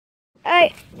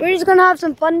Alright, we're just gonna have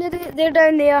some fun today. They're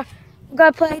down there. We're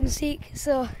gonna play hide and seek,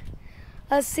 so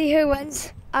let's see who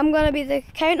wins. I'm gonna be the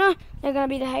counter, they're gonna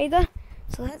be the hider.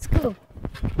 So let's go.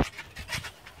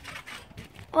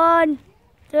 1,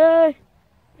 2,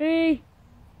 3,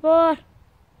 4,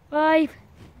 5,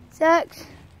 6,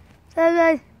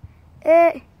 7,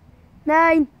 8,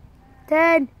 9,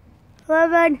 10,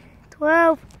 11,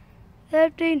 12,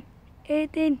 13,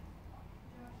 18,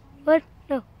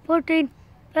 14,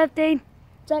 15,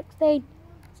 16,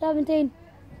 17,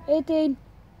 18,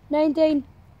 19,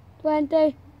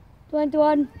 20,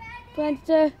 21,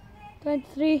 22,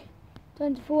 23,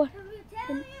 24.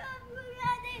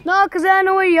 No, because I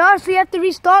know where you are, so you have to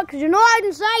restart because you're not out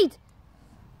inside.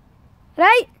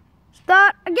 Right?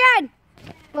 Start again.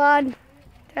 1,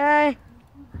 2,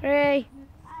 3,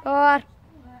 4,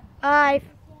 5,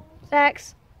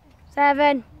 6,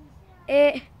 7,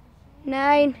 8,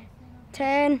 9,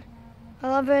 10,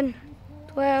 11,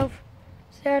 12,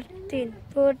 13,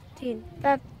 14,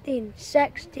 15,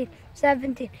 16,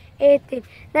 17, 18,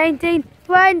 19,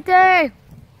 20.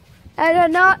 I do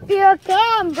not feel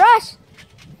calm, brush.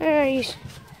 There he is.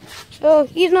 So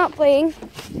he's not playing.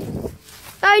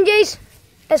 Boundaries.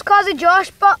 It's because of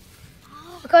Josh, but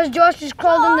because Josh just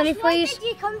crawled underneath, please. Why did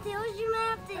you come to us? You may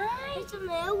have to do something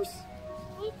else.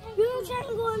 You're trying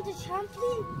to go on the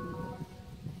trampoline.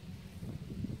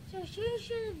 So you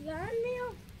should have ran there.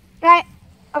 Right,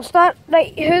 I'll start.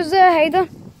 Right, who's the hider?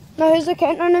 No, who's the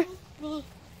counter now? Me.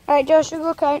 Right, Josh, you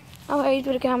go count. I'll hide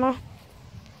with the camera.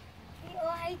 We all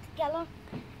hide together.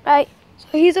 Right, so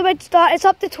he's about to start. It's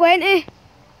up to 20.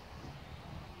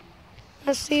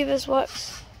 Let's see if this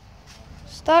works.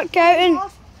 Start counting.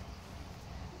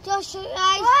 Just shut your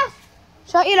eyes.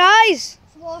 Shut your eyes.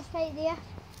 Sloth right there.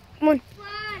 Come on.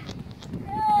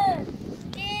 1, 2,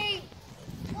 3,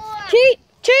 4. Cheat,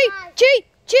 cheat, cheat,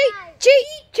 cheat, cheat,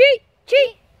 cheat,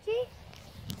 cheat.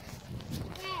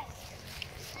 6,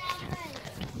 7,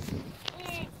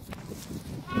 8,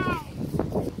 9,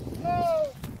 10,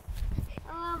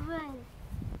 11,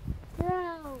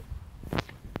 12,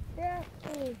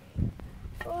 13,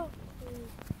 14,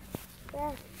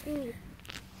 15,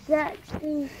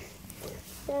 16,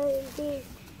 17,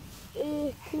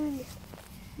 18,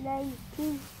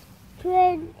 19,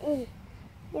 20.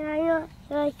 Yeah,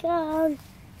 I can't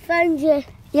find you.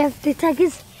 You have to take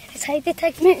us. It's hard to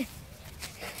take me.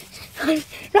 Run!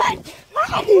 Run!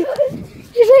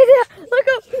 He's right there! Look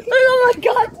up! Oh my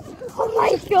god! Oh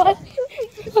my god!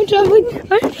 I'm traveling! I'm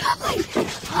traveling!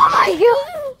 Oh my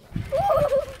god!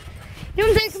 You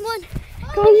want to take? Come on!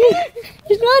 Come on!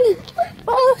 He's running!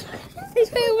 Oh! He's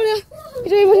right over there!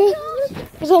 He's right over there!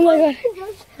 Oh my god!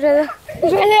 He's right there!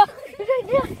 He's right there! He's right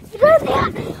there! He's right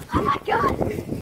there!